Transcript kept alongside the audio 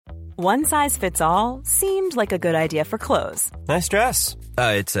One size fits all seemed like a good idea for clothes. Nice dress.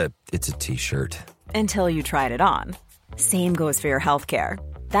 It's a t-shirt. Until you tried it on. Same goes for your healthcare.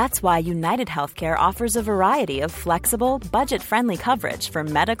 That's why United Healthcare offers a variety of flexible, budget-friendly coverage for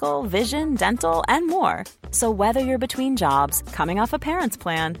medical, vision, dental, and more. So whether you're between jobs, coming off a parent's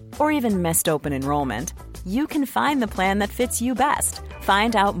plan, or even missed open enrollment, you can find the plan that fits you best.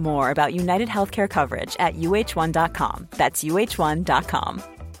 Find out more about United Healthcare coverage at uh1.com. That's uh1.com.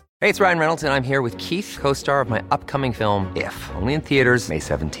 Hey, it's Ryan Reynolds, and I'm here with Keith, co-star of my upcoming film, If, only in theaters May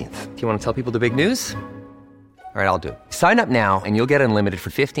 17th. Do you want to tell people the big news? All right, I'll do it. Sign up now and you'll get unlimited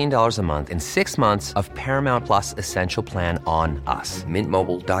for $15 a month and 6 months of Paramount Plus Essential Plan on us.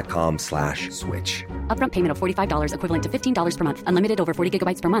 MintMobile.com/switch. Upfront payment of $45 equivalent to $15 per month. Unlimited over 40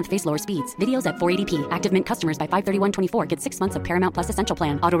 gigabytes per month. Face lower speeds. Videos at 480p. Active Mint customers by 531.24 get 6 months of Paramount Plus Essential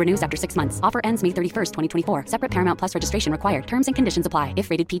Plan. Auto renews after 6 months. Offer ends May 31st, 2024. Separate Paramount Plus registration required. Terms and conditions apply if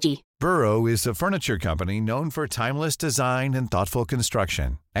rated PG. Burrow is a furniture company known for timeless design and thoughtful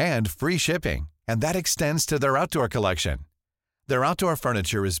construction and free shipping. And that extends to their outdoor collection. Their outdoor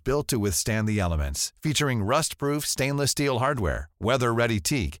furniture is built to withstand the elements, featuring rust-proof stainless steel hardware, weather-ready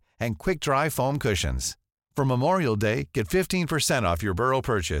teak, and quick-dry foam cushions. For Memorial Day, get 15% off your Burrow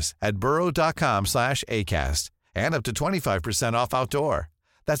purchase at burrow.com/ACAST and up to 25% off outdoor.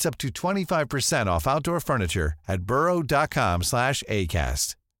 That's up to 25% off outdoor furniture at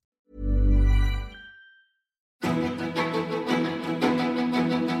burrow.com/ACAST.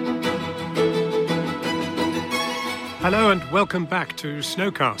 Hello and welcome back to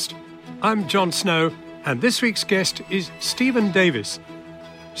Snowcast. I'm Jon Snow, and this week's guest is Stephen Davis.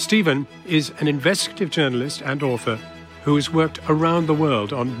 Stephen is an investigative journalist and author who has worked around the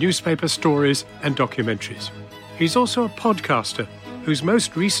world on newspaper stories and documentaries. He's also a podcaster whose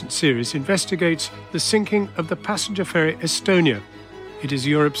most recent series investigates the sinking of the passenger ferry Estonia. It is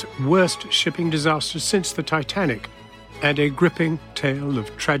Europe's worst shipping disaster since the Titanic, and a gripping tale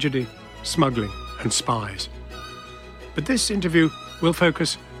of tragedy, smuggling, and spies. But this interview will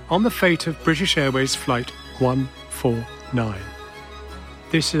focus on the fate of British Airways Flight 149.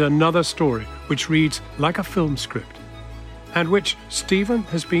 This is another story which reads like a film script, and which Stephen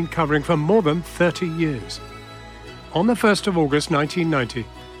has been covering for more than 30 years. On the 1st of August 1990,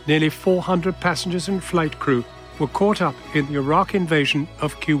 nearly 400 passengers and flight crew were caught up in the Iraq invasion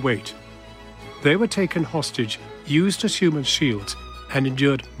of Kuwait. They were taken hostage, used as human shields, and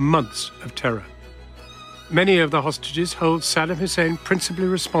endured months of terror. Many of the hostages hold Saddam Hussein principally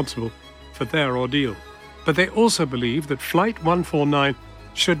responsible for their ordeal, but they also believe that Flight 149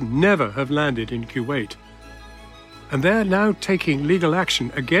 should never have landed in Kuwait. And they're now taking legal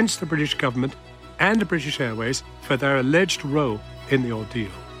action against the British government and British Airways for their alleged role in the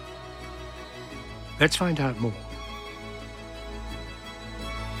ordeal. Let's find out more.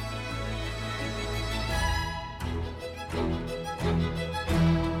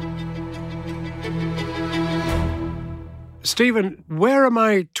 Stephen, where am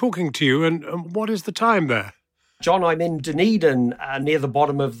I talking to you and what is the time there? John, I'm in Dunedin, near the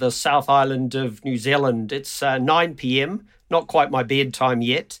bottom of the South Island of New Zealand. It's 9 p.m, not quite my bedtime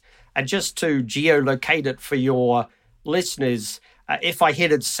yet. And just to geolocate it for your listeners, if I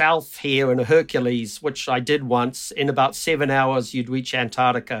headed south here in a Hercules, which I did once, in about 7 hours, you'd reach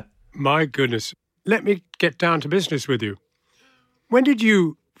Antarctica. My goodness. Let me get down to business with you. When did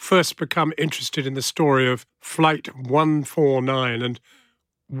you first become interested in the story of Flight 149, and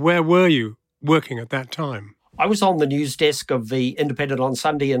where were you working at that time? I was on the news desk of the Independent on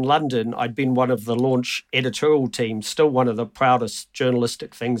Sunday in London. I'd been one of the launch editorial team, still one of the proudest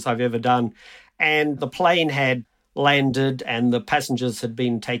journalistic things I've ever done. And the plane had landed and the passengers had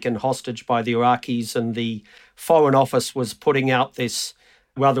been taken hostage by the Iraqis, and the Foreign Office was putting out this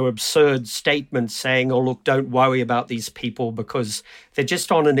rather absurd statement saying, oh, look, don't worry about these people because they're just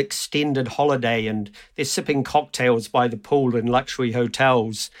on an extended holiday and they're sipping cocktails by the pool in luxury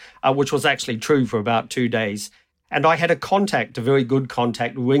hotels, which was actually true for about 2 days. And I had a very good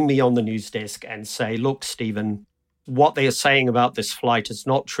contact, ring me on the news desk and say, look, Stephen, what they're saying about this flight is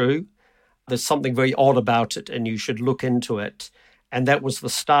not true. There's something very odd about it and you should look into it. And that was the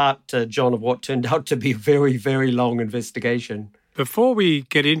start, John, of what turned out to be a very, very long investigation. Before we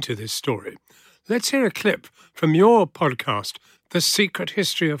get into this story, let's hear a clip from your podcast, The Secret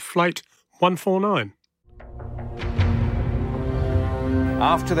History of Flight 149.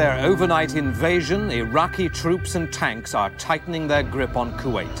 After their overnight invasion, Iraqi troops and tanks are tightening their grip on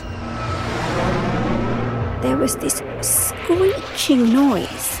Kuwait. There was this screeching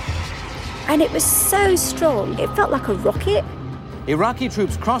noise, and it was so strong, it felt like a rocket. Iraqi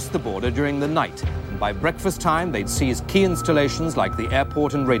troops crossed the border during the night, And by breakfast time, they'd seized key installations like the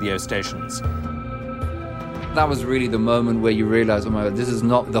airport and radio stations. That was really the moment where you realize, oh my God, this is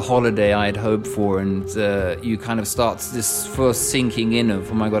not the holiday I had hoped for, and you kind of start this first sinking in of,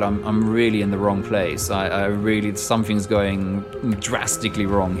 oh my God, I'm really in the wrong place. I really, something's going drastically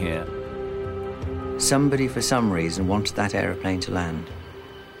wrong here. Somebody, for some reason, wanted that aeroplane to land.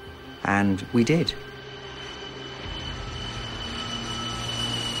 And we did.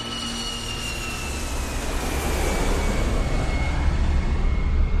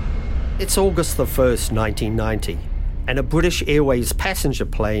 It's August the 1st, 1990, and a British Airways passenger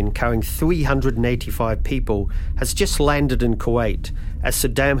plane carrying 385 people has just landed in Kuwait as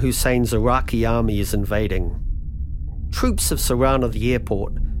Saddam Hussein's Iraqi army is invading. Troops have surrounded the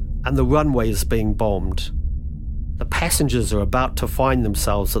airport and the runway is being bombed. The passengers are about to find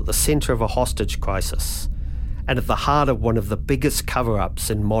themselves at the centre of a hostage crisis and at the heart of one of the biggest cover-ups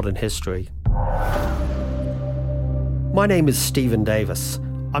in modern history. My name is Stephen Davis.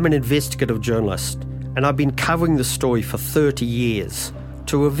 I'm an investigative journalist, and I've been covering the story for 30 years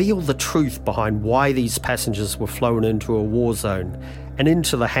to reveal the truth behind why these passengers were flown into a war zone and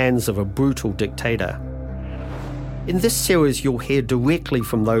into the hands of a brutal dictator. In this series, you'll hear directly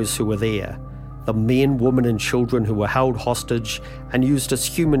from those who were there, the men, women and children who were held hostage and used as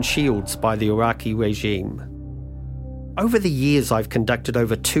human shields by the Iraqi regime. Over the years, I've conducted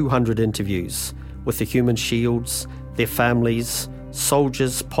over 200 interviews with the human shields, their families,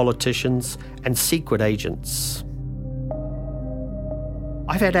 soldiers, politicians, and secret agents.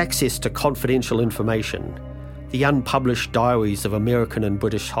 I've had access to confidential information, the unpublished diaries of American and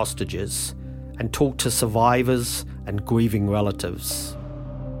British hostages, and talked to survivors and grieving relatives.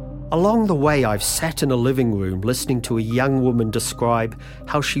 Along the way, I've sat in a living room listening to a young woman describe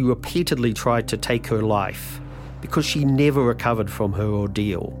how she repeatedly tried to take her life because she never recovered from her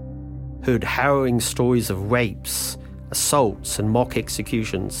ordeal, heard harrowing stories of rapes, assaults and mock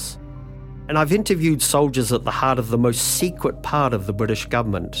executions. And I've interviewed soldiers at the heart of the most secret part of the British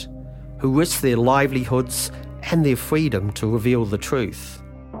government, who risked their livelihoods and their freedom to reveal the truth.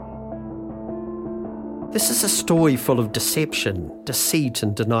 This is a story full of deception, deceit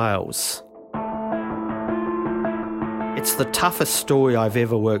and denials. It's the toughest story I've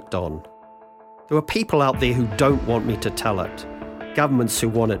ever worked on. There are people out there who don't want me to tell it, governments who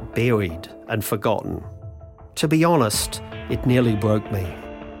want it buried and forgotten. To be honest, it nearly broke me.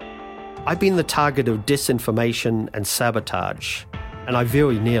 I've been the target of disinformation and sabotage, and I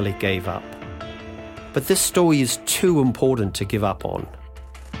very nearly gave up. But this story is too important to give up on.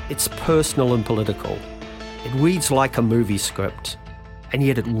 It's personal and political. It reads like a movie script, and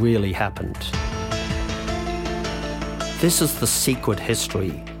yet it really happened. This is the secret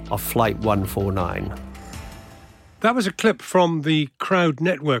history of Flight 149. That was a clip from the Crowd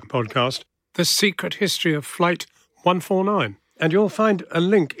Network podcast, The Secret History of Flight 149. And you'll find a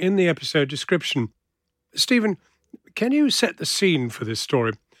link in the episode description. Stephen, can you set the scene for this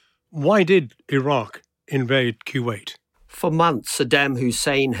story? Why did Iraq invade Kuwait? For months, Saddam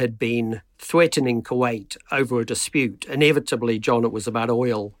Hussein had been threatening Kuwait over a dispute. Inevitably, John, it was about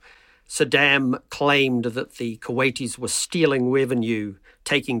oil. Saddam claimed that the Kuwaitis were stealing revenue,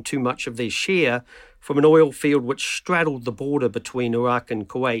 taking too much of their share from an oil field which straddled the border between Iraq and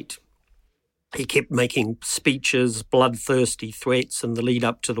Kuwait. He kept making speeches, bloodthirsty threats in the lead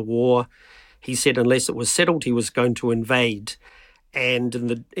up to the war. He said unless it was settled, he was going to invade.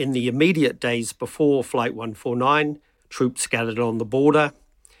 And in the immediate days before Flight 149, troops gathered on the border.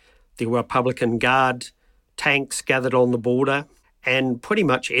 The Republican Guard tanks gathered on the border. And pretty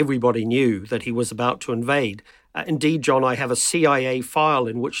much everybody knew that he was about to invade. Indeed, John, I have a CIA file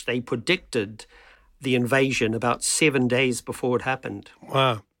in which they predicted the invasion about 7 days before it happened.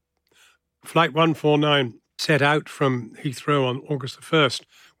 Wow. Flight 149 set out from Heathrow on August the 1st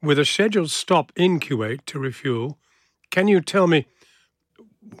with a scheduled stop in Kuwait to refuel. Can you tell me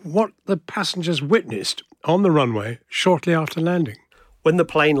what the passengers witnessed on the runway shortly after landing? When the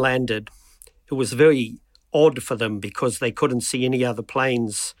plane landed, it was very odd for them because they couldn't see any other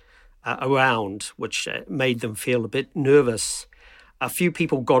planes around, which made them feel a bit nervous. A few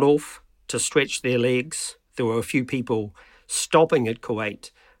people got off to stretch their legs. There were a few people stopping at Kuwait.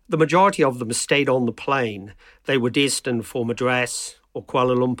 The majority of them stayed on the plane. They were destined for Madras or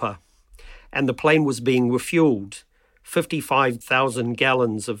Kuala Lumpur. And the plane was being refueled, 55,000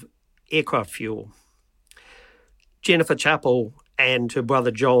 gallons of aircraft fuel. Jennifer Chappell and her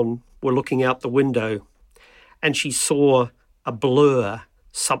brother John were looking out the window, and she saw a blur,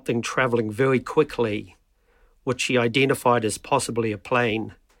 something travelling very quickly, which she identified as possibly a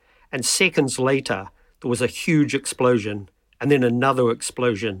plane. And seconds later, there was a huge explosion, and then another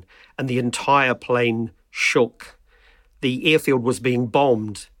explosion, and the entire plane shook. The airfield was being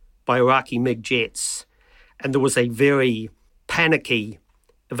bombed by Iraqi MiG jets, and there was a very panicky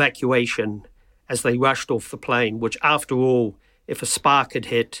evacuation as they rushed off the plane, which after all, if a spark had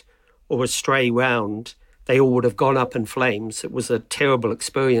hit or a stray round, they all would have gone up in flames. It was a terrible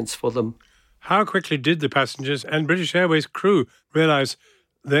experience for them. How quickly did the passengers and British Airways crew realise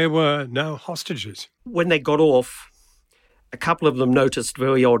they were now hostages? When they got off, a couple of them noticed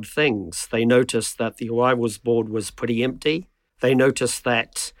very odd things. They noticed that the arrivals board was pretty empty. They noticed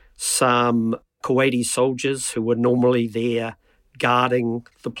that some Kuwaiti soldiers who were normally there guarding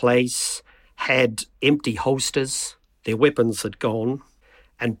the place had empty holsters. Their weapons had gone.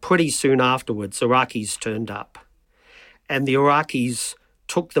 And pretty soon afterwards, Iraqis turned up. And the Iraqis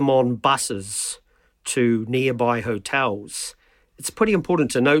took them on buses to nearby hotels. It's pretty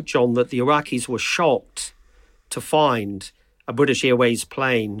important to note, John, that the Iraqis were shocked to find a British Airways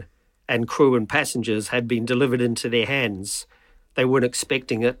plane and crew and passengers had been delivered into their hands. They weren't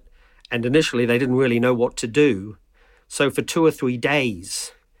expecting it, and initially they didn't really know what to do. So for 2 or 3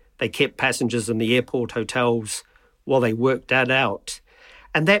 days, they kept passengers in the airport hotels while they worked that out.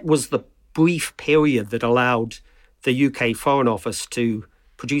 And that was the brief period that allowed the UK Foreign Office to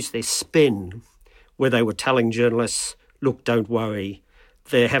produce their spin, where they were telling journalists, look, don't worry,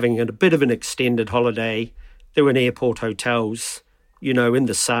 they're having a bit of an extended holiday. They're in airport hotels, you know, in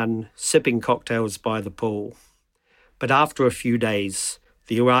the sun, sipping cocktails by the pool. But after a few days,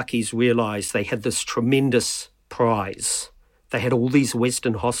 the Iraqis realised they had this tremendous prize. They had all these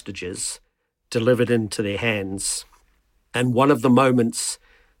Western hostages delivered into their hands. And one of the moments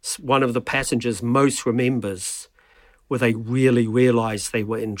one of the passengers most remembers where they really realised they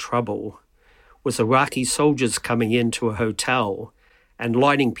were in trouble was Iraqi soldiers coming into a hotel and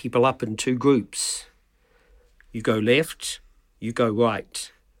lining people up in 2 groups. You go left, you go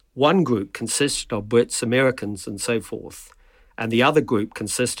right. One group consisted of Brits, Americans and so forth, and the other group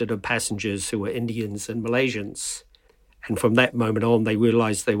consisted of passengers who were Indians and Malaysians. And from that moment on, they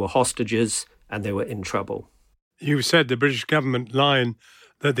realised they were hostages and they were in trouble. You said the British government line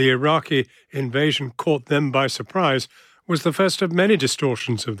that the Iraqi invasion caught them by surprise was the first of many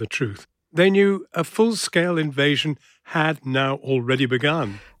distortions of the truth. They knew a full-scale invasion had now already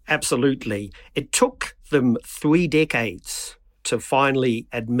begun. Absolutely. It took them 3 decades to finally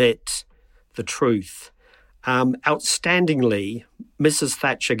admit the truth. Outstandingly, Mrs.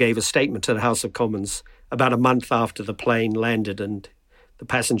 Thatcher gave a statement to the House of Commons about a month after the plane landed and the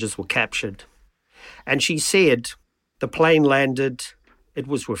passengers were captured. And she said the plane landed, it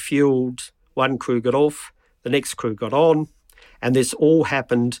was refueled, one crew got off, the next crew got on, and this all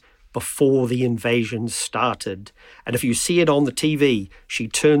happened before the invasion started. And if you see it on the TV, she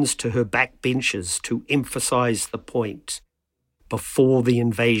turns to her backbenchers to emphasise the point. Before the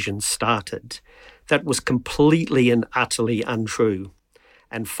invasion started. That was completely and utterly untrue.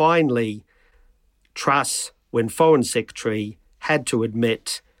 And finally, Truss, when Foreign Secretary, had to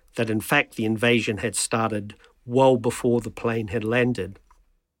admit that in fact the invasion had started well before the plane had landed.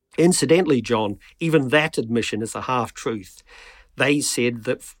 Incidentally, John, even that admission is a half-truth. They said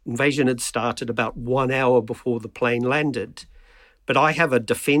that invasion had started about 1 hour before the plane landed. But I have a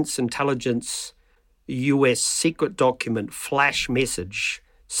Defense Intelligence US secret document flash message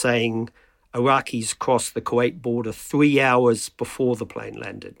saying Iraqis crossed the Kuwait border 3 hours before the plane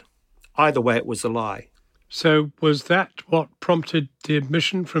landed. Either way, it was a lie. So was that what prompted the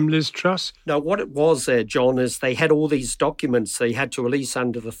admission from Liz Truss? No, what it was, John, is they had all these documents they had to release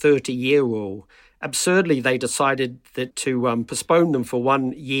under the 30-year rule. Absurdly, they decided that to postpone them for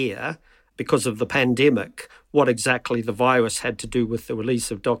 1 year because of the pandemic. What exactly the virus had to do with the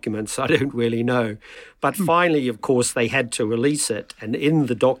release of documents, I don't really know. But finally, of course, they had to release it. And in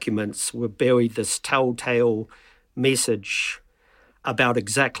the documents were buried this telltale message about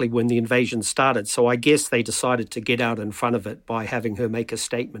exactly when the invasion started. So I guess they decided to get out in front of it by having her make a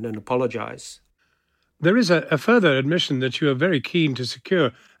statement and apologise. There is a further admission that you are very keen to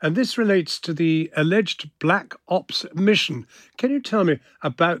secure, and this relates to the alleged Black Ops mission. Can you tell me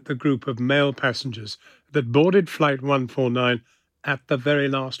about the group of male passengers that boarded Flight 149 at the very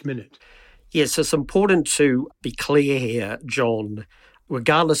last minute? Yes, it's important to be clear here, John,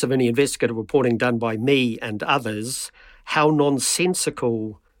 regardless of any investigative reporting done by me and others, how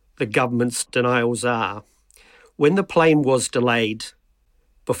nonsensical the government's denials are. When the plane was delayed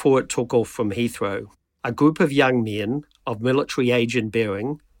before it took off from Heathrow, a group of young men of military age and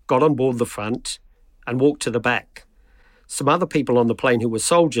bearing got on board the front and walked to the back. Some other people on the plane who were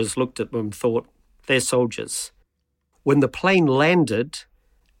soldiers looked at them and thought, they're soldiers. When the plane landed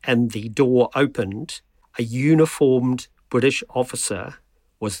and the door opened, a uniformed British officer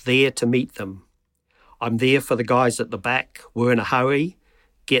was there to meet them. I'm there for the guys at the back. We're in a hurry.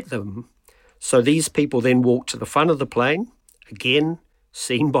 Get them. So these people then walked to the front of the plane, again,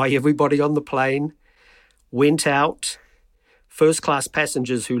 seen by everybody on the plane, went out. First-class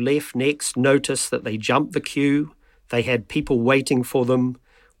passengers who left next noticed that they jumped the queue. They had people waiting for them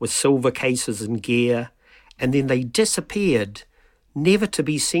with silver cases and gear, and then they disappeared, never to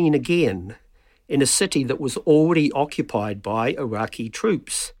be seen again, in a city that was already occupied by Iraqi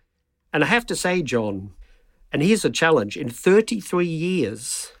troops. And I have to say, John, and here's a challenge, in 33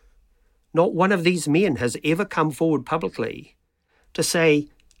 years, not one of these men has ever come forward publicly to say,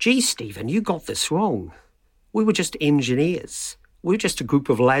 gee, Stephen, you got this wrong. We were just engineers. We were just a group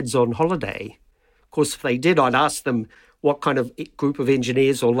of lads on holiday. Of course, if they did, I'd ask them what kind of group of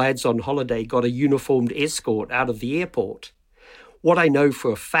engineers or lads on holiday got a uniformed escort out of the airport. What I know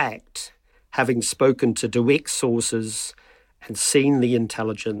for a fact, having spoken to direct sources and seen the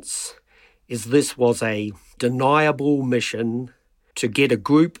intelligence, is this was a deniable mission to get a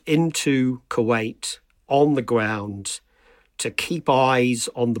group into Kuwait on the ground to keep eyes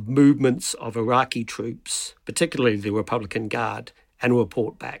on the movements of Iraqi troops, particularly the Republican Guard, and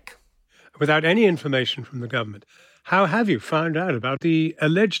report back. Without any information from the government, how have you found out about the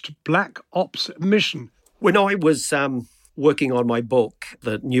alleged Black Ops mission? When I was working on my book,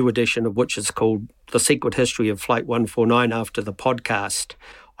 the new edition of which is called The Secret History of Flight 149 after the podcast,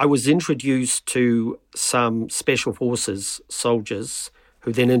 I was introduced to some Special Forces soldiers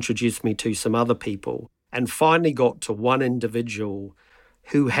who then introduced me to some other people, and finally got to one individual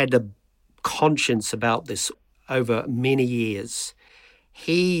who had a conscience about this over many years.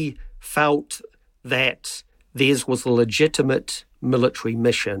 He felt that theirs was a legitimate military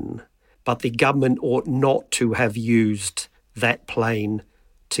mission, but the government ought not to have used that plane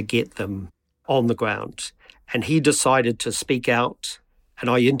to get them on the ground. And he decided to speak out, and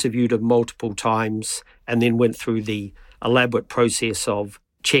I interviewed him multiple times and then went through the elaborate process of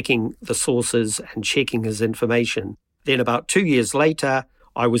checking the sources and checking his information. Then about 2 years later,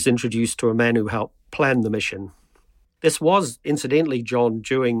 I was introduced to a man who helped plan the mission. This was, incidentally, John,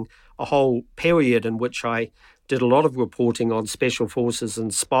 during a whole period in which I did a lot of reporting on special forces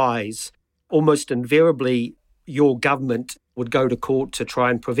and spies. Almost invariably, your government would go to court to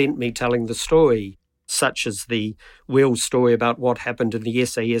try and prevent me telling the story, such as the real story about what happened in the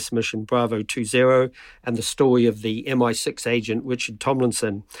SAS mission Bravo 20 and the story of the MI6 agent Richard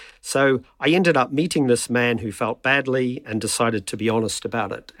Tomlinson. So I ended up meeting this man who felt badly and decided to be honest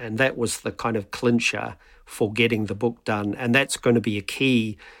about it. And that was the kind of clincher for getting the book done. And that's going to be a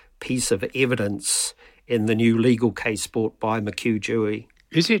key piece of evidence in the new legal case brought by McHugh jury.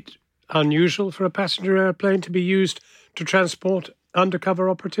 Is it unusual for a passenger airplane to be used to transport undercover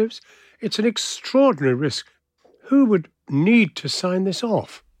operatives? It's an extraordinary risk. Who would need to sign this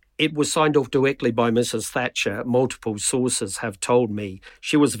off? It was signed off directly by Mrs. Thatcher. Multiple sources have told me.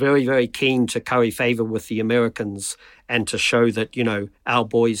 She was very, very keen to curry favour with the Americans and to show that, our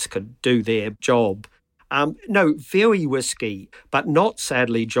boys could do their job. No, very risky, but not,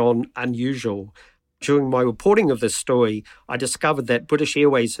 sadly, John, unusual. During my reporting of this story, I discovered that British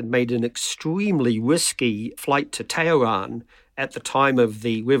Airways had made an extremely risky flight to Tehran at the time of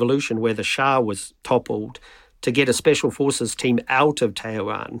the revolution where the Shah was toppled to get a special forces team out of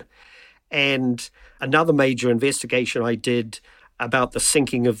Tehran. And another major investigation I did about the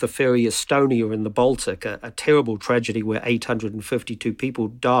sinking of the ferry Estonia in the Baltic, a terrible tragedy where 852 people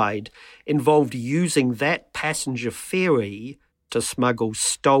died, involved using that passenger ferry to smuggle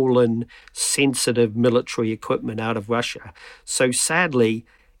stolen, sensitive military equipment out of Russia. So sadly,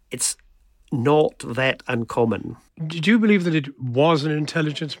 it's not that uncommon. Did you believe that it was an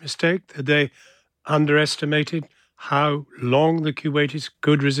intelligence mistake, that they underestimated how long the Kuwaitis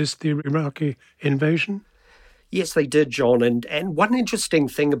could resist the Iraqi invasion? Yes, they did, John. And one interesting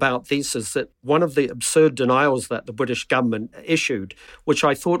thing about this is that one of the absurd denials that the British government issued, which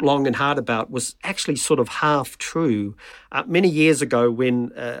I thought long and hard about, was actually sort of half true. Many years ago,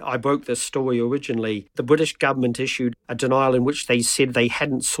 when I broke this story originally, the British government issued a denial in which they said they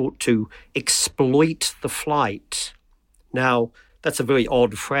hadn't sought to exploit the flight. Now, that's a very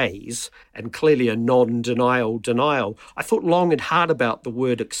odd phrase and clearly a non-denial denial. I thought long and hard about the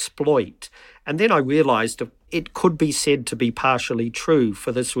word exploit, and then I realised it could be said to be partially true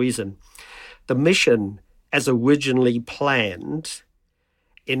for this reason. The mission, as originally planned,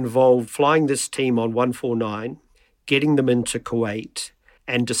 involved flying this team on 149, getting them into Kuwait,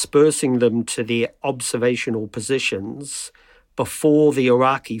 and dispersing them to their observational positions before the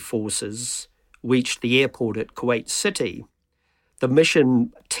Iraqi forces reached the airport at Kuwait City. The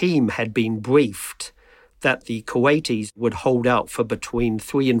mission team had been briefed that the Kuwaitis would hold out for between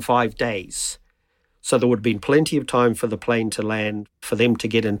 3 and 5 days. So there would have been plenty of time for the plane to land, for them to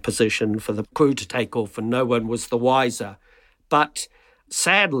get in position, for the crew to take off, and no one was the wiser. But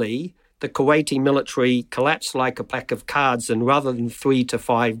sadly, the Kuwaiti military collapsed like a pack of cards, and rather than 3 to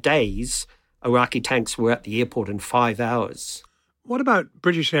 5 days, Iraqi tanks were at the airport in 5 hours. What about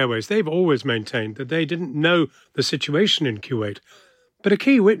British Airways? They've always maintained that they didn't know the situation in Kuwait. But a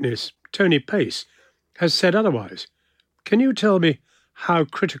key witness, Tony Pace, has said otherwise. Can you tell me how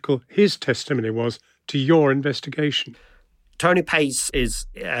critical his testimony was to your investigation? Tony Pace's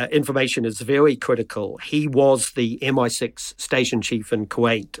information is very critical. He was the MI6 station chief in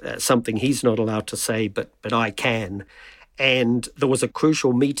Kuwait, something he's not allowed to say, but I can. And there was a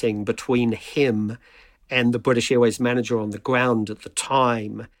crucial meeting between him and the British Airways manager on the ground at the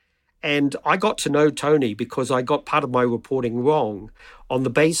time. And I got to know Tony because I got part of my reporting wrong on the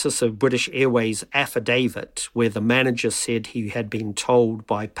basis of British Airways' affidavit, where the manager said he had been told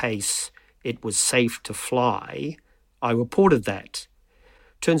by Pace it was safe to fly. I reported that.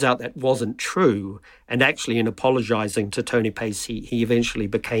 Turns out that wasn't true, and actually in apologising to Tony Pace, he eventually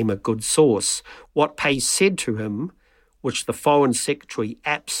became a good source. What Pace said to him, which the Foreign Secretary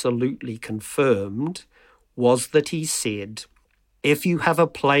absolutely confirmed, was that he said, if you have a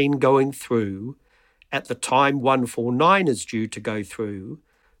plane going through at the time 149 is due to go through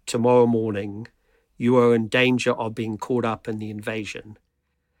tomorrow morning, you are in danger of being caught up in the invasion.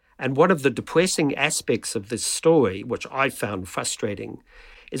 And one of the depressing aspects of this story, which I found frustrating,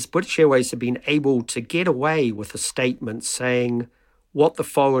 is British Airways have been able to get away with a statement saying what the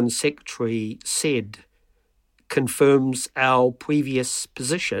Foreign Secretary said confirms our previous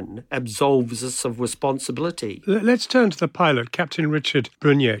position, absolves us of responsibility. Let's turn to the pilot, Captain Richard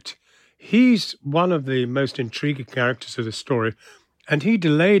Bruniette. He's one of the most intriguing characters of the story, and he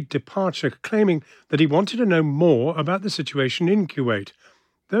delayed departure, claiming that he wanted to know more about the situation in Kuwait.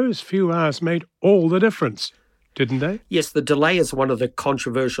 Those few hours made all the difference, didn't they? Yes, the delay is one of the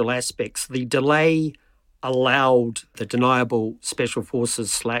controversial aspects. The delay allowed the deniable Special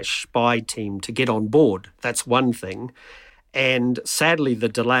Forces / spy team to get on board. That's one thing. And sadly, the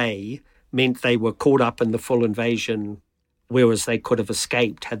delay meant they were caught up in the full invasion, whereas they could have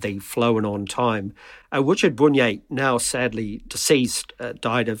escaped had they flown on time. Richard Bruniette, now sadly deceased,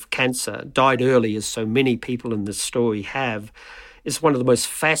 died of cancer, died early, as so many people in this story have, is one of the most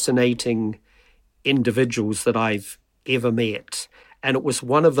fascinating individuals that I've ever met. And it was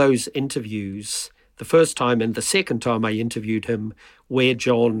one of those interviews, the first time and the second time I interviewed him, where,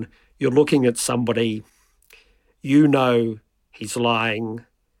 John, you're looking at somebody, you know he's lying,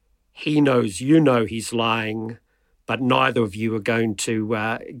 he knows you know he's lying, but neither of you are going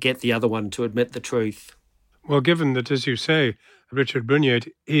to get the other one to admit the truth. Well, given that, as you say, Richard Bruniette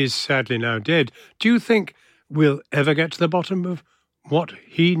is sadly now dead, do you think we'll ever get to the bottom of what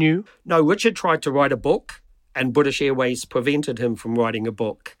he knew? No, Richard tried to write a book, and British Airways prevented him from writing a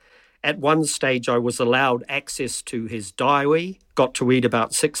book. At one stage, I was allowed access to his diary, got to read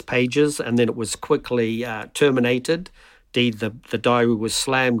about 6 pages, and then it was quickly terminated. Indeed, the diary was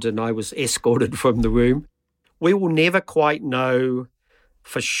slammed and I was escorted from the room. We will never quite know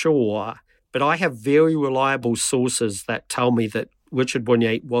for sure, but I have very reliable sources that tell me that Richard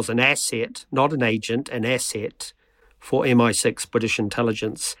Bruniette was an asset, not an agent, an asset for MI6 British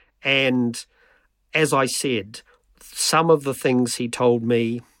intelligence. And as I said, some of the things he told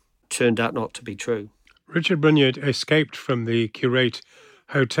me turned out not to be true. Richard Bruniette escaped from the Kuwait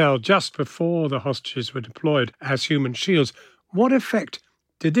hotel just before the hostages were deployed as human shields. What effect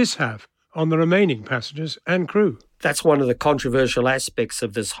did this have on the remaining passengers and crew? That's one of the controversial aspects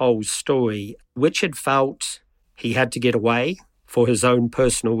of this whole story. Richard felt he had to get away for his own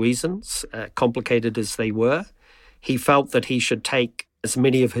personal reasons, complicated as they were. He felt that he should take as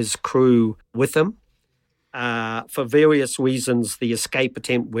many of his crew with him. For various reasons, the escape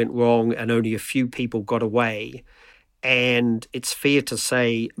attempt went wrong and only a few people got away. And it's fair to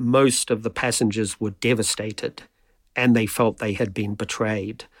say most of the passengers were devastated and they felt they had been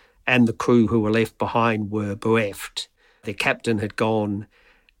betrayed. And the crew who were left behind were bereft. Their captain had gone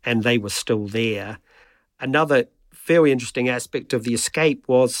and they were still there. Another very interesting aspect of the escape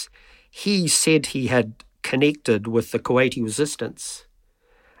was he said he had connected with the Kuwaiti resistance.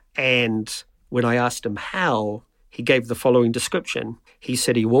 And when I asked him how, he gave the following description. He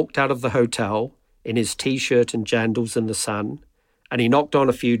said he walked out of the hotel in his T-shirt and jandals in the sun, and he knocked on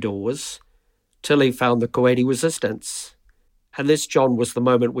a few doors till he found the Kuwaiti resistance. And this, John, was the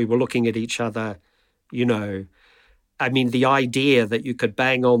moment we were looking at each other, I mean, the idea that you could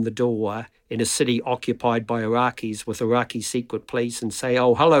bang on the door in a city occupied by Iraqis with Iraqi secret police and say,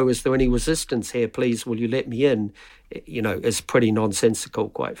 oh, hello, is there any resistance here? Please, will you let me in? Is pretty nonsensical,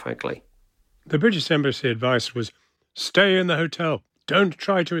 quite frankly. The British Embassy advice was, stay in the hotel. Don't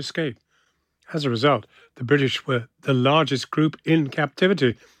try to escape. As a result, the British were the largest group in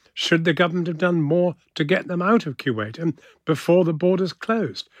captivity. Should the government have done more to get them out of Kuwait and before the borders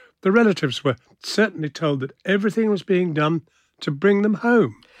closed? The relatives were certainly told that everything was being done to bring them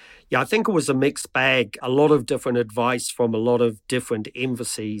home. Yeah, I think it was a mixed bag, a lot of different advice from a lot of different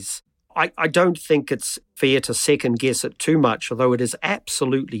embassies. I don't think it's fair to second guess it too much, although it is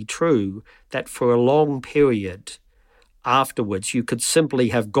absolutely true that for a long period afterwards, you could simply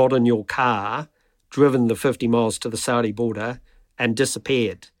have got in your car, driven the 50 miles to the Saudi border and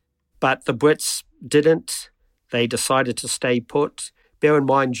disappeared. But the Brits didn't. They decided to stay put. Bear in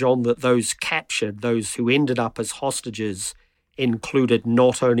mind, John, that those captured, those who ended up as hostages, included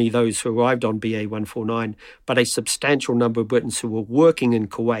not only those who arrived on BA-149, but a substantial number of Britons who were working in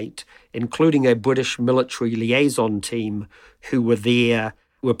Kuwait, including a British military liaison team who were there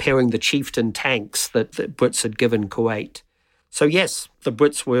repairing the Chieftain tanks that the Brits had given Kuwait. So yes, the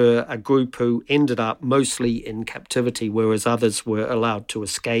Brits were a group who ended up mostly in captivity, whereas others were allowed to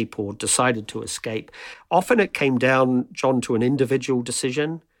escape or decided to escape. Often it came down, John, to an individual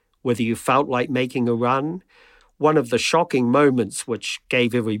decision, whether you felt like making a run. One of the shocking moments which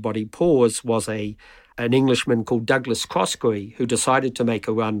gave everybody pause was an Englishman called Douglas Croskery, who decided to make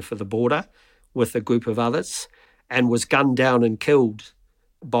a run for the border with a group of others and was gunned down and killed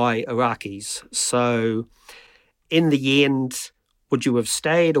by Iraqis. So in the end, would you have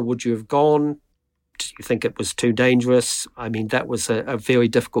stayed or would you have gone? Do you think it was too dangerous? I mean, that was a very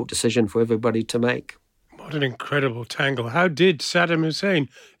difficult decision for everybody to make. What an incredible tangle. How did Saddam Hussein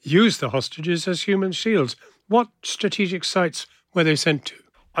use the hostages as human shields? What strategic sites were they sent to?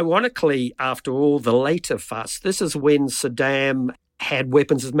 Ironically, after all the later fuss, this is when Saddam had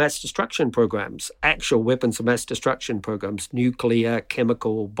weapons of mass destruction programs, actual weapons of mass destruction programs, nuclear,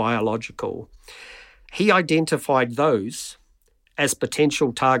 chemical, biological. He identified those as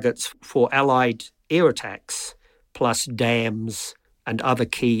potential targets for Allied air attacks, plus dams and other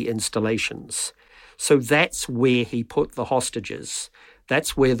key installations. So that's where he put the hostages.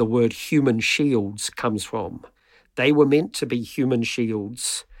 That's where the word human shields comes from. They were meant to be human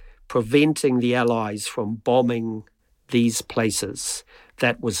shields, preventing the Allies from bombing these places.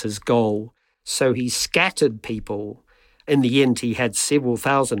 That was his goal. So he scattered people. In the end, he had several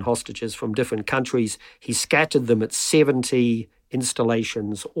thousand hostages from different countries. He scattered them at 70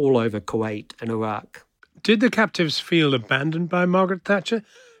 installations all over Kuwait and Iraq. Did the captives feel abandoned by Margaret Thatcher?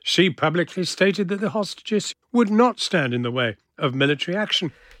 She publicly stated that the hostages would not stand in the way of military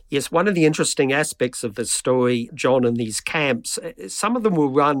action. Yes, one of the interesting aspects of this story, John, in these camps, some of them were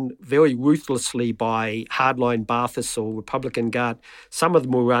run very ruthlessly by hardline Baathists or Republican Guard. Some of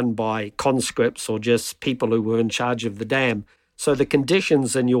them were run by conscripts or just people who were in charge of the dam. So the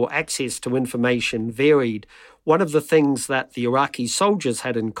conditions and your access to information varied. One of the things that the Iraqi soldiers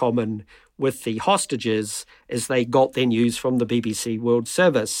had in common with the hostages is they got their news from the BBC World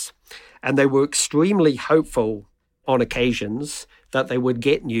Service. And they were extremely hopeful on occasions that they would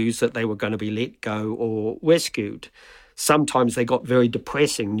get news that they were going to be let go or rescued. Sometimes they got very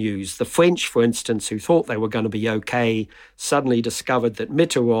depressing news. The French, for instance, who thought they were going to be okay, suddenly discovered that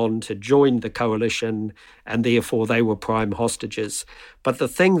Mitterrand had joined the coalition and therefore they were prime hostages. But the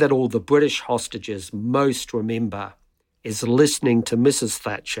thing that all the British hostages most remember is listening to Mrs.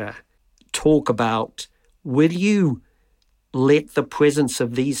 Thatcher talk about, will you let the presence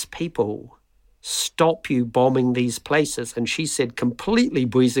of these people stop you bombing these places? And she said completely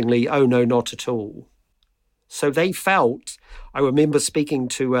breezingly, oh no, not at all. So they felt, I remember speaking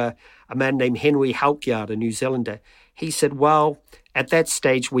to a man named Henry Halkyard, a New Zealander. He said, well, at that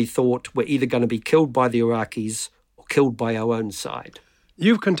stage we thought we're either going to be killed by the Iraqis or killed by our own side.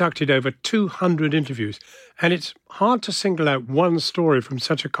 You've conducted over 200 interviews, and it's hard to single out one story from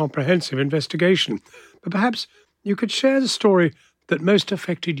such a comprehensive investigation. But perhaps you could share the story that most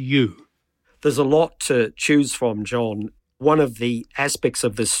affected you. There's a lot to choose from, John. One of the aspects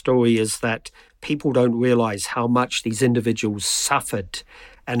of this story is that people don't realize how much these individuals suffered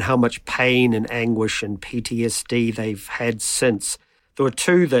and how much pain and anguish and PTSD they've had since. There are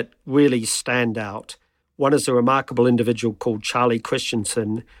two that really stand out. One is a remarkable individual called Charlie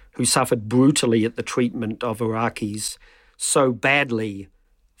Christensen, who suffered brutally at the treatment of Iraqis so badly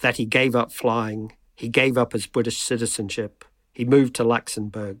that he gave up flying, he gave up his British citizenship, he moved to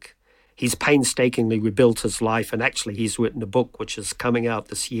Luxembourg. He's painstakingly rebuilt his life, and actually he's written a book which is coming out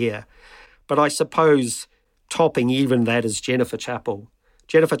this year. But I suppose topping even that is Jennifer Chappell.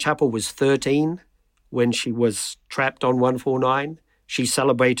 Jennifer Chappell was 13 when she was trapped on 149. She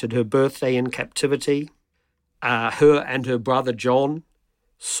celebrated her birthday in captivity. Her and her brother John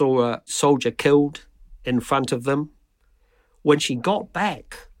saw a soldier killed in front of them. When she got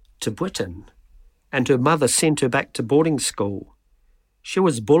back to Britain and her mother sent her back to boarding school, she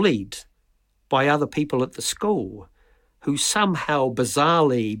was bullied by other people at the school who somehow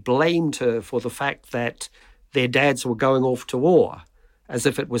bizarrely blamed her for the fact that their dads were going off to war, as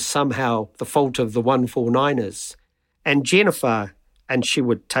if it was somehow the fault of the 149ers. And Jennifer, and she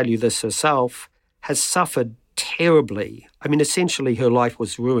would tell you this herself, has suffered terribly. I mean, essentially her life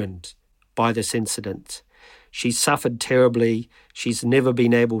was ruined by this incident. She's suffered terribly. She's never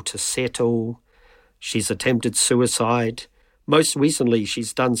been able to settle. She's attempted suicide. Most recently,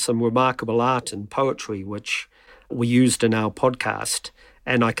 she's done some remarkable art and poetry, which we used in our podcast.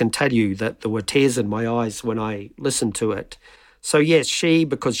 And I can tell you that there were tears in my eyes when I listened to it. So yes, she,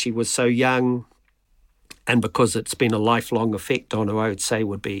 because she was so young and because it's been a lifelong effect on her, I would say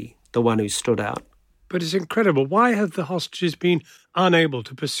would be the one who stood out. But it's incredible. Why have the hostages been unable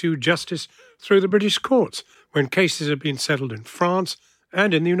to pursue justice through the British courts when cases have been settled in France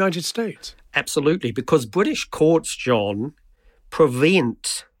and in the United States? Absolutely, because British courts, John,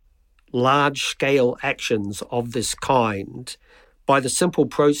 prevent large-scale actions of this kind by the simple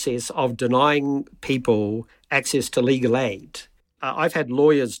process of denying people access to legal aid. I've had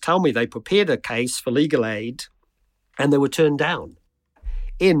lawyers tell me they prepared a case for legal aid and they were turned down.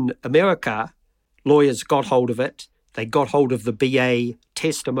 In America, lawyers got hold of it. They got hold of the BA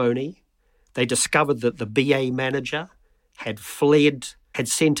testimony. They discovered that the BA manager had fled, had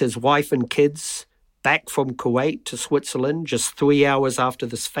sent his wife and kids back from Kuwait to Switzerland just 3 hours after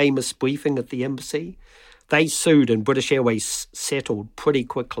this famous briefing at the embassy. They sued and British Airways settled pretty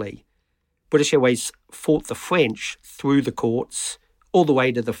quickly. British Airways fought the French through the courts, all the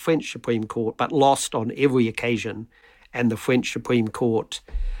way to the French Supreme Court, but lost on every occasion. And the French Supreme Court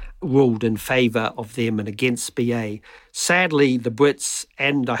ruled in favour of them and against BA. Sadly, the Brits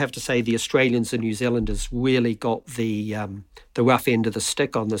and I have to say the Australians and New Zealanders really got the rough end of the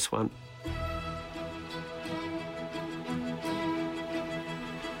stick on this one.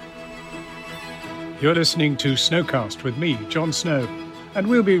 You're listening to Snowcast with me, Jon Snow, and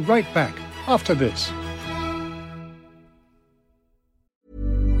we'll be right back after this.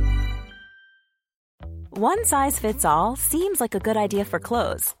 One size fits all seems like a good idea for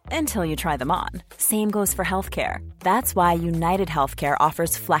clothes until you try them on. Same goes for healthcare. That's why United Healthcare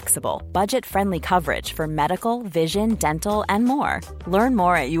offers flexible, budget-friendly coverage for medical, vision, dental, and more. Learn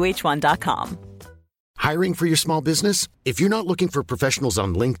more at UH1.com. Hiring for your small business? If you're not looking for professionals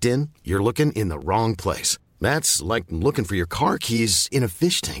on LinkedIn, you're looking in the wrong place. That's like looking for your car keys in a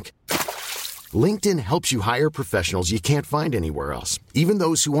fish tank. LinkedIn helps you hire professionals you can't find anywhere else, even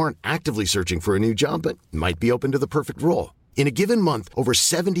those who aren't actively searching for a new job but might be open to the perfect role. In a given month, over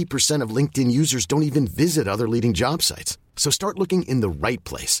 70% of LinkedIn users don't even visit other leading job sites. So start looking in the right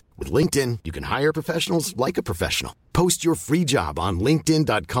place. With LinkedIn, you can hire professionals like a professional. Post your free job on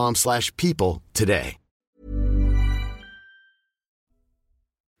linkedin.com/people today.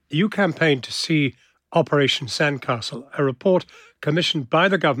 You campaigned to see Operation Sandcastle, a report commissioned by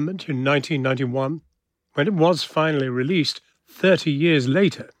the government in 1991. When it was finally released 30 years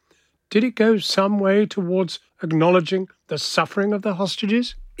later, did it go some way towards acknowledging the suffering of the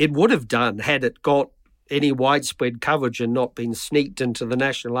hostages? It would have done had it got any widespread coverage and not been sneaked into the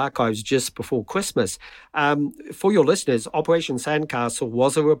National Archives just before Christmas. For your listeners, Operation Sandcastle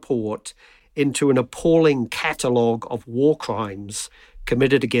was a report into an appalling catalogue of war crimes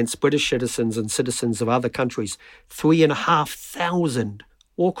committed against British citizens and citizens of other countries. 3,500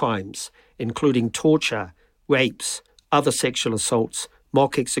 war crimes, including torture, rapes, other sexual assaults,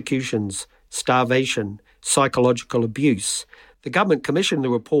 mock executions, starvation, psychological abuse. The government commissioned the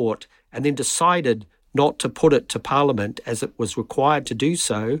report and then decided not to put it to Parliament as it was required to do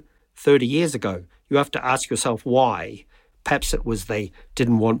so 30 years ago. You have to ask yourself why. Perhaps it was they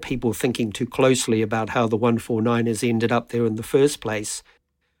didn't want people thinking too closely about how the 149ers ended up there in the first place.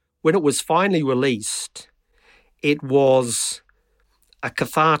 When it was finally released, it was a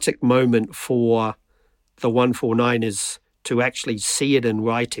cathartic moment for the 149ers to actually see it in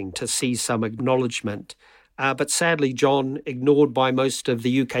writing, to see some acknowledgement. But sadly, John, ignored by most of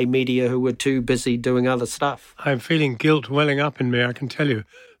the UK media who were too busy doing other stuff. I'm feeling guilt welling up in me, I can tell you.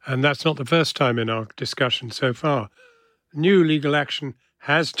 And that's not the first time in our discussion so far. New legal action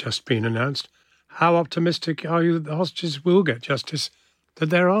has just been announced. How optimistic are you that the hostages will get justice that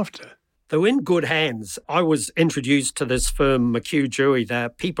they're after? They're in good hands. I was introduced to this firm, McHugh Jury. They're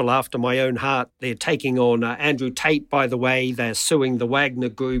people after my own heart. They're taking on Andrew Tate, by the way. They're suing the Wagner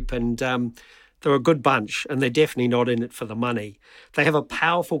Group, and they're a good bunch, and they're definitely not in it for the money. They have a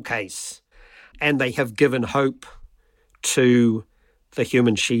powerful case, and they have given hope to the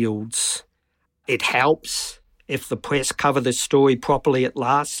human shields. It helps if the press cover this story properly at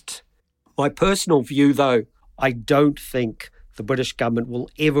last. My personal view, though, I don't think the British government will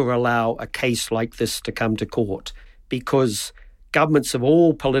ever allow a case like this to come to court, because governments of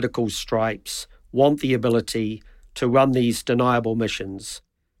all political stripes want the ability to run these deniable missions.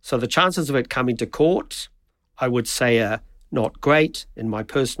 So the chances of it coming to court, I would say, are not great, in my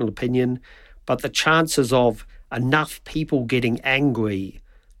personal opinion, but the chances of enough people getting angry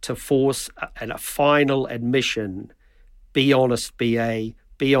to force a final admission, be honest, BA,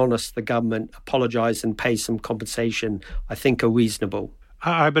 be honest, the government, apologise and pay some compensation, I think are reasonable.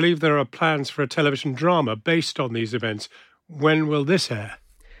 I believe there are plans for a television drama based on these events. When will this air?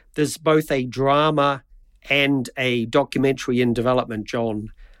 There's both a drama and a documentary in development,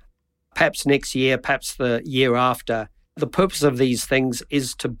 John. Perhaps next year, perhaps the year after. The purpose of these things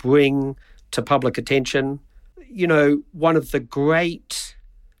is to bring to public attention, one of the great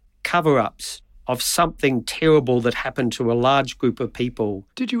cover-ups of something terrible that happened to a large group of people.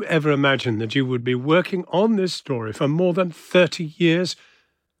 Did you ever imagine that you would be working on this story for more than 30 years?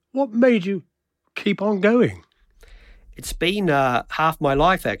 What made you keep on going? It's been half my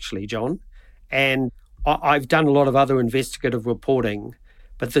life, actually, John. And I've done a lot of other investigative reporting,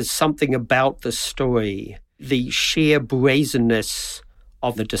 but there's something about the story, the sheer brazenness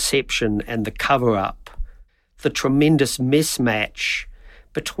of the deception and the cover-up, the tremendous mismatch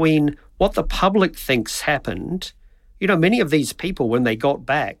between what the public thinks happened. Many of these people, when they got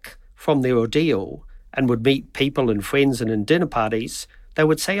back from their ordeal and would meet people and friends and in dinner parties, they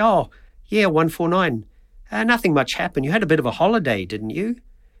would say, oh, yeah, 149, nothing much happened. You had a bit of a holiday, didn't you?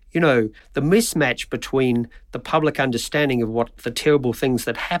 The mismatch between the public understanding of what the terrible things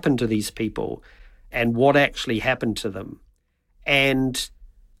that happened to these people and what actually happened to them, and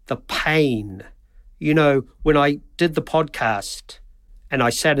the pain. When I did the podcast and I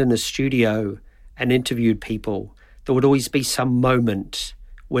sat in a studio and interviewed people, there would always be some moment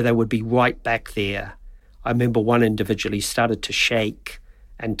where they would be right back there. I remember one individual, he started to shake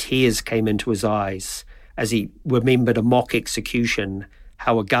and tears came into his eyes as he remembered a mock execution,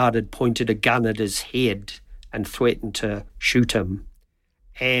 how a guard had pointed a gun at his head and threatened to shoot him.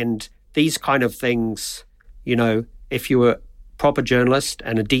 And these kind of things, if you're a proper journalist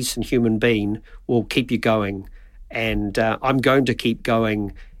and a decent human being, will keep you going. And I'm going to keep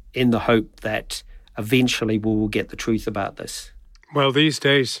going in the hope that eventually we will get the truth about this. Well, these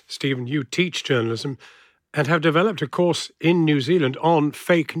days, Stephen, you teach journalism and have developed a course in New Zealand on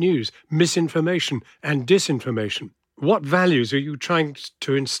fake news, misinformation and disinformation. What values are you trying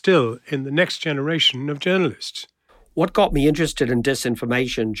to instill in the next generation of journalists? What got me interested in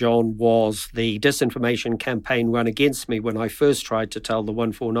disinformation, John, was the disinformation campaign run against me when I first tried to tell the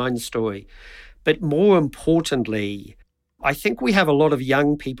 149 story. But more importantly, I think we have a lot of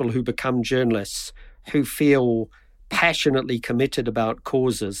young people who become journalists who feel passionately committed about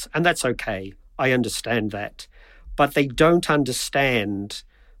causes, and that's okay. I understand that. But they don't understand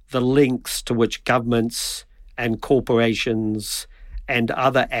the links to which governments and corporations and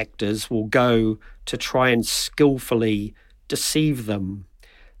other actors will go to try and skillfully deceive them.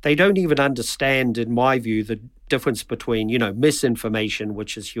 They don't even understand, in my view, the difference between, misinformation,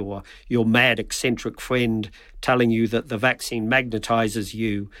 which is your mad, eccentric friend telling you that the vaccine magnetizes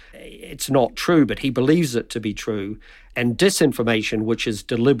you. It's not true, but he believes it to be true. And disinformation, which is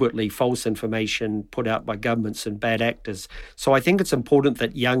deliberately false information put out by governments and bad actors. So I think it's important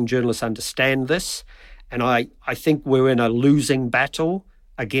that young journalists understand this. And I think we're in a losing battle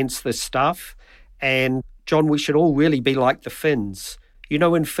against this stuff. And, John, we should all really be like the Finns.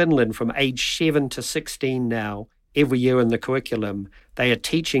 In Finland, from age 7 to 16 now, every year in the curriculum, they are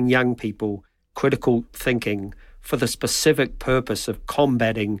teaching young people critical thinking for the specific purpose of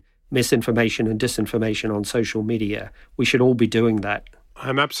combating misinformation and disinformation on social media. We should all be doing that.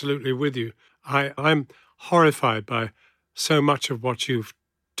 I'm absolutely with you. I'm horrified by so much of what you've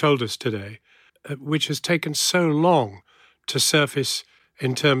told us today, which has taken so long to surface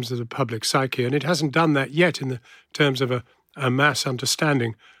in terms of the public psyche, and it hasn't done that yet in the terms of a mass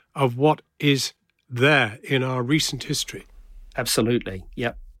understanding of what is there in our recent history. Absolutely,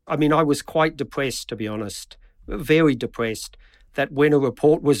 yep. I mean, I was quite depressed, to be honest, very depressed, that when a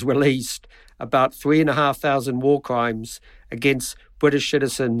report was released about 3,500 war crimes against British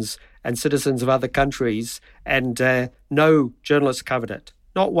citizens and citizens of other countries, and no journalists covered it.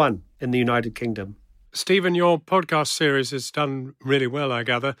 Not one. in the United Kingdom. Stephen, your podcast series has done really well, I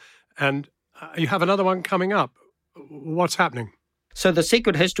gather, and you have another one coming up. What's happening? So the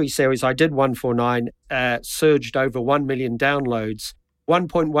Secret History series, I did 149, surged over 1 million downloads.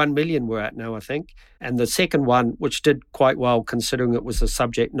 1.1 million we're at now, I think. And the second one, which did quite well considering it was a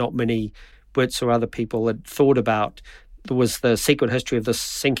subject not many Brits or other people had thought about, was the Secret History of the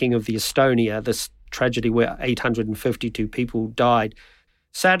sinking of the Estonia, this tragedy where 852 people died.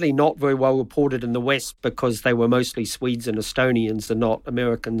 Sadly, not very well reported in the West because they were mostly Swedes and Estonians and not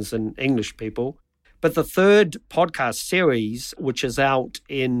Americans and English people. But the third podcast series, which is out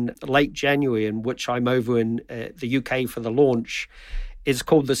in late January, in which I'm over in the UK for the launch, is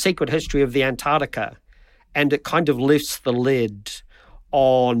called The Secret History of the Antarctica. And it kind of lifts the lid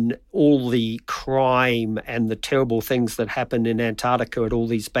on all the crime and the terrible things that happen in Antarctica at all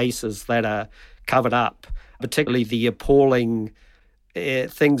these bases that are covered up, particularly the appalling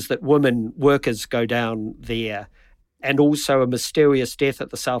things that women workers go down there, and also a mysterious death at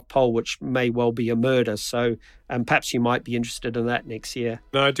the South Pole, which may well be a murder. So perhaps you might be interested in that next year.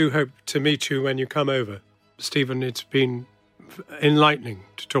 Now, I do hope to meet you when you come over. Stephen, it's been enlightening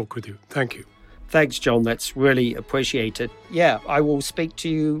to talk with you. Thank you. Thanks, John. That's really appreciated. Yeah, I will speak to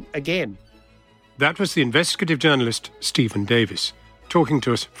you again. That was the investigative journalist Stephen Davis, talking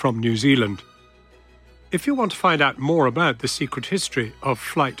to us from New Zealand. If you want to find out more about the secret history of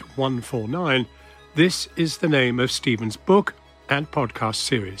Flight 149, this is the name of Stephen's book and podcast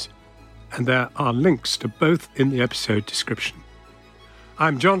series, and there are links to both in the episode description.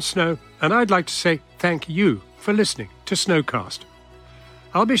 I'm Jon Snow, and I'd like to say thank you for listening to Snowcast.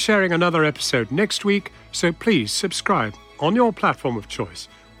 I'll be sharing another episode next week, so please subscribe on your platform of choice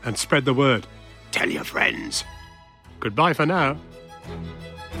and spread the word. Tell your friends. Goodbye for now.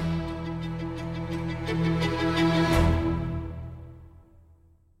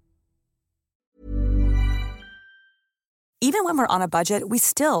 Even when we're on a budget, we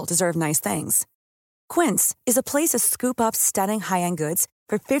still deserve nice things. Quince is a place to scoop up stunning high-end goods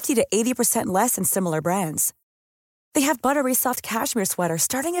for 50 to 80% less than similar brands. They have buttery soft cashmere sweaters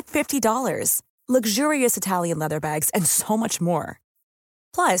starting at $50, luxurious Italian leather bags, and so much more.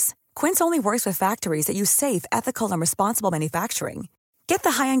 Plus, Quince only works with factories that use safe, ethical, and responsible manufacturing. Get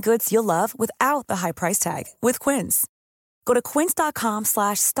the high-end goods you'll love without the high price tag with Quince. Go to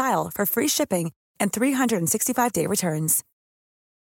quince.com/style for free shipping and 365-day returns.